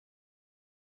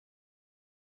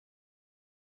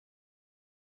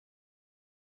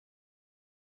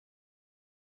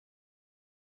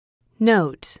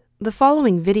Note: the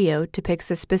following video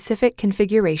depicts a specific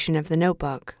configuration of the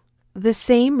notebook. The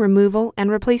same removal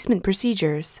and replacement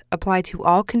procedures apply to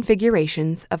all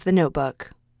configurations of the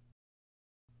notebook.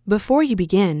 Before you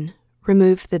begin,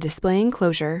 remove the display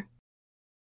enclosure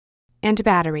and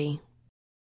battery.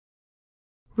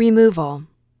 Removal.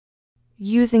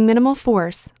 Using minimal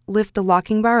force, lift the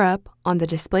locking bar up on the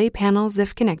display panel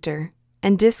ZIF connector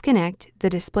and disconnect the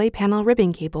display panel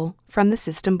ribbon cable from the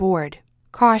system board.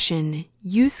 Caution: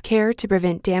 use care to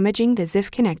prevent damaging the ZIF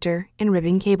connector and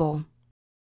ribbon cable.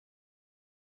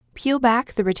 Peel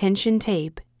back the retention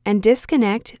tape and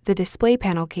disconnect the display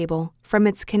panel cable from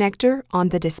its connector on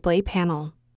the display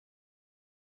panel.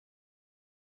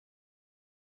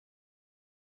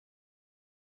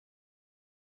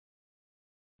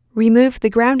 Remove the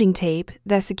grounding tape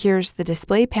that secures the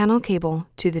display panel cable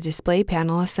to the display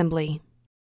panel assembly.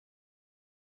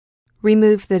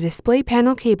 Remove the display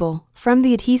panel cable from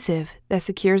the adhesive that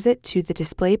secures it to the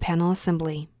display panel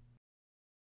assembly.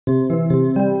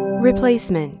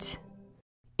 Replacement.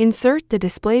 Insert the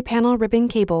display panel ribbon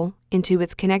cable into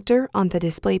its connector on the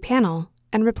display panel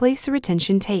and replace the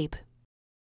retention tape.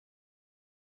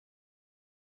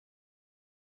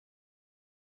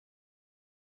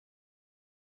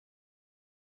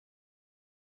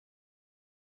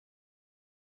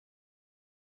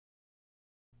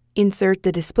 Insert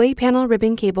the display panel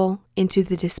ribbon cable into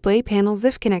the display panel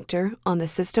ZIF connector on the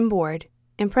system board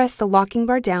and press the locking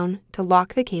bar down to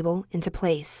lock the cable into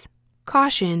place.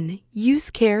 Caution: use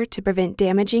care to prevent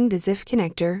damaging the ZIF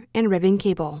connector and ribbon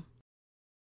cable.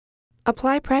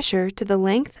 Apply pressure to the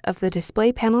length of the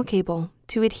display panel cable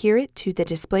to adhere it to the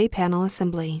display panel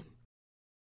assembly.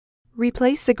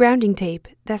 Replace the grounding tape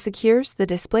that secures the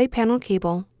display panel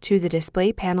cable to the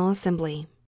display panel assembly.